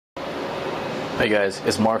Hey guys,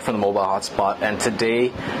 it's Marc from the Mobile Hotspot, and today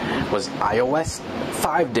was iOS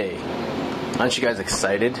 5 day. Aren't you guys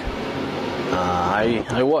excited?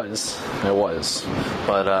 I was,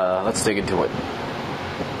 but let's dig into it.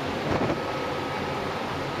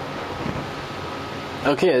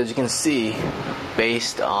 Okay, as you can see,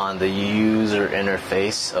 based on the user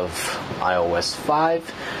interface of iOS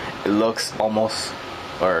 5, it looks almost,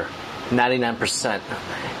 or 99%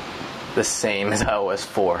 the same as iOS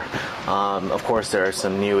 4. Of course, there are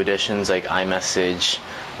some new additions like iMessage,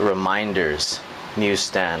 reminders,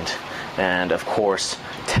 newsstand, and of course,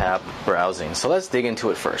 tab browsing. So let's dig into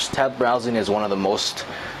it first. Tab browsing is one of the most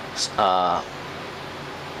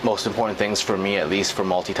important things for me, at least for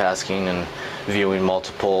multitasking and viewing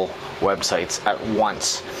multiple websites at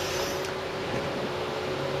once.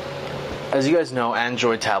 As you guys know,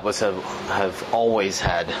 Android tablets have always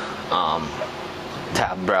had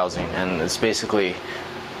tab browsing, and it's basically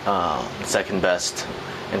second best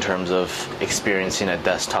in terms of experiencing a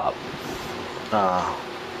desktop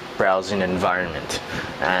browsing environment.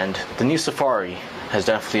 And the new Safari has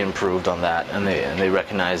definitely improved on that, and they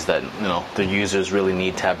recognize that the users really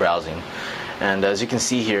need tab browsing. And as you can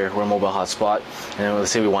see here, we're a Mobile Hotspot, and let's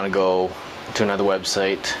say we want to go to another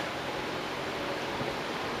website.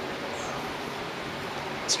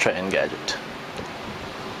 Let's try Engadget.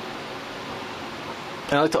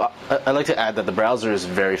 And I'd like to add that the browser is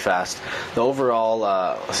very fast. The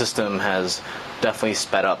overall system has definitely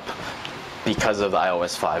sped up because of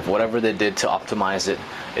iOS 5. Whatever they did to optimize it,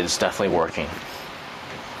 it's definitely working.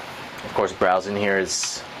 Of course, browsing here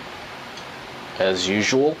is, as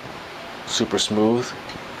usual, super smooth.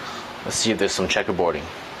 Let's see if there's some checkerboarding.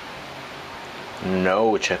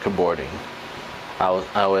 No checkerboarding.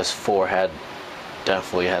 iOS 4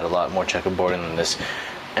 definitely had a lot more checkerboarding than this.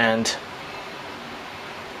 And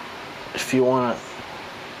if you want to,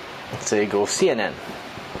 let's say, go CNN.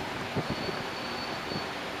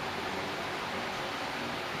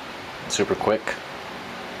 Super quick.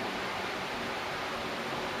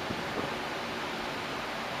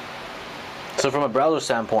 So from a browser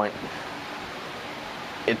standpoint,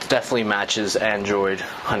 it definitely matches Android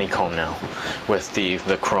Honeycomb now with the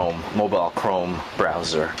Chrome, mobile Chrome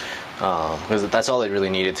browser, because that's all they really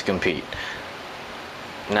needed to compete.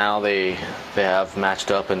 Now they have matched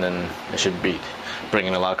up, and then they should be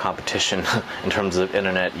bringing a lot of competition in terms of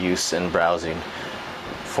internet use and browsing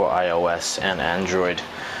for iOS and Android.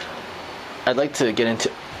 I'd like to get into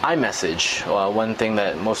iMessage. One thing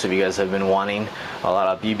that most of you guys have been wanting. A lot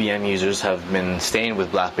of BBM users have been staying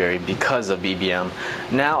with BlackBerry because of BBM.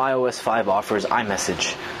 Now iOS 5 offers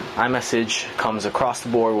iMessage. iMessage comes across the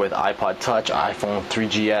board with iPod Touch, iPhone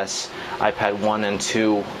 3GS, iPad 1 and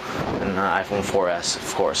 2, and iPhone 4S,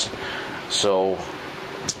 of course. So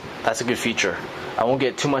that's a good feature. I won't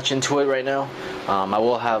get too much into it right now. I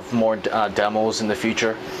will have more demos in the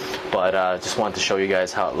future, but just wanted to show you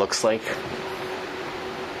guys how it looks like.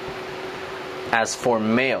 As for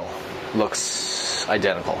mail, looks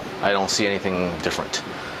identical. I don't see anything different.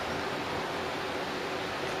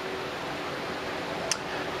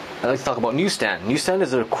 I'd like to talk about Newsstand. Newsstand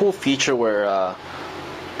is a cool feature where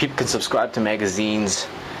people can subscribe to magazines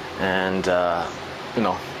and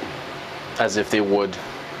as if they would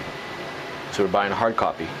if they were buying a hard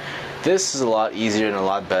copy. This is a lot easier and a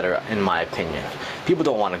lot better in my opinion. People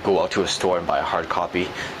don't want to go out to a store and buy a hard copy.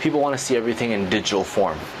 People want to see everything in digital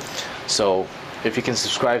form. So if you can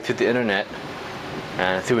subscribe through the internet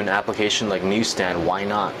and through an application like Newsstand, why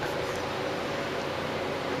not?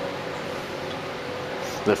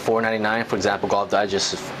 The $4.99, for example, Golf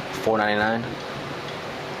Digest is $4.99.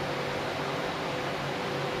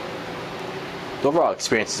 The overall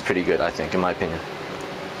experience is pretty good, I think, in my opinion.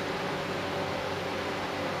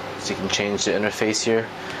 So you can change the interface here,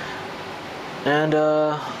 and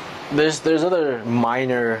there's other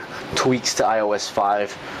minor tweaks to iOS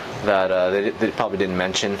 5 that they probably didn't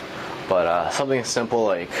mention, but something simple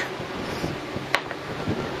like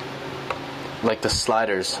the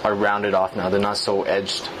sliders are rounded off now. They're not so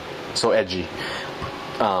edgy.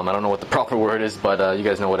 I don't know what the proper word is, but you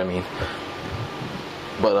guys know what I mean.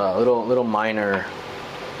 But little minor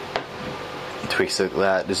tweaks like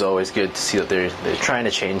that is always good to see that they're trying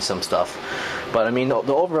to change some stuff. But I mean,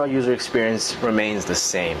 the overall user experience remains the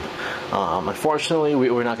same. Unfortunately,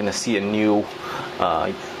 we're not going to see a new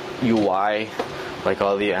UI like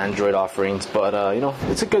all the Android offerings, but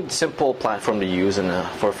it's a good, simple platform to use, and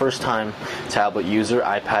for a first-time tablet user,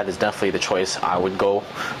 iPad is definitely the choice I would go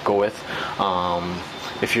with.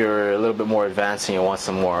 If you're a little bit more advanced and you want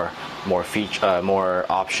some more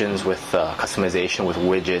options with customization with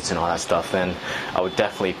widgets and all that stuff, then I would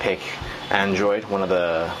definitely pick Android, one of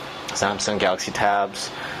the Samsung Galaxy Tabs,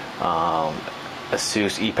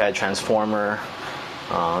 Asus iPad Transformer,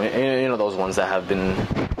 you know, those ones that have been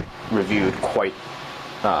reviewed quite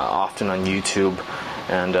often on YouTube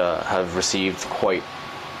and have received quite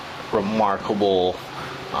remarkable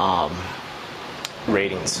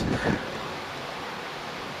ratings.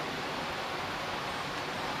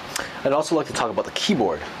 I'd also like to talk about the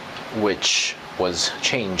keyboard, which was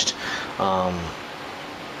changed.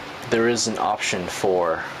 There is an option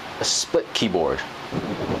for a split keyboard,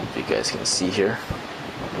 if you guys can see here.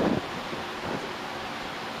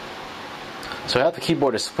 So I have the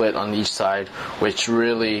keyboard is split on each side, which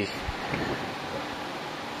really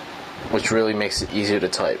makes it easier to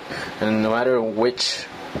type. And no matter which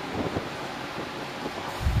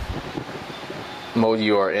mode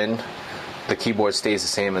you are in, the keyboard stays the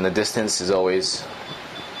same and the distance is always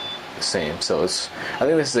the same. So I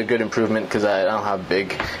think this is a good improvement because I don't have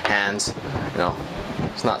big hands. You know,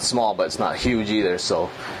 it's not small, but it's not huge either. So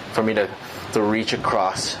for me to reach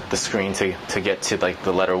across the screen to get to like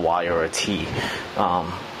the letter Y or a T,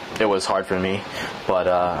 it was hard for me. But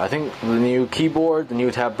I think the new keyboard, the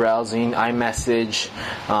new tab browsing, iMessage,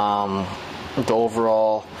 the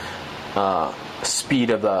overall speed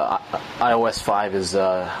of the iOS 5 is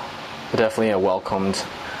definitely a welcomed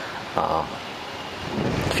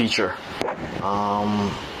feature.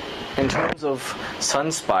 In terms of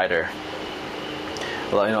SunSpider,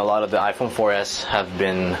 you know, a lot of the iPhone 4S have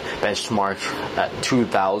been benchmarked at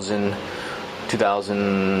 2,000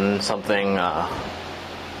 something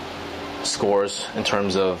scores in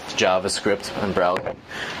terms of JavaScript and browsing.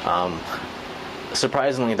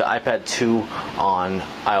 Surprisingly, the iPad 2 on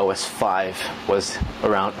iOS 5 was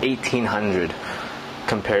around 1,800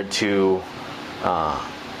 compared to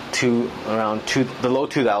the low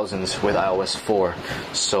 2000s with iOS 4.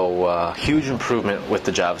 So huge improvement with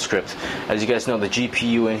the JavaScript. As you guys know, the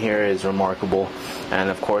GPU in here is remarkable, and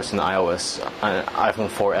of course in the iPhone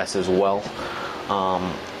 4S as well.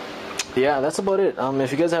 Yeah, that's about it.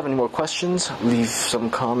 If you guys have any more questions, leave some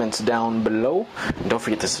comments down below. And don't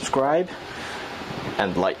forget to subscribe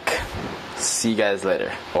and like. See you guys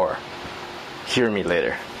later, or hear me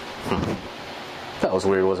later. That was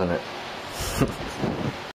weird, wasn't it?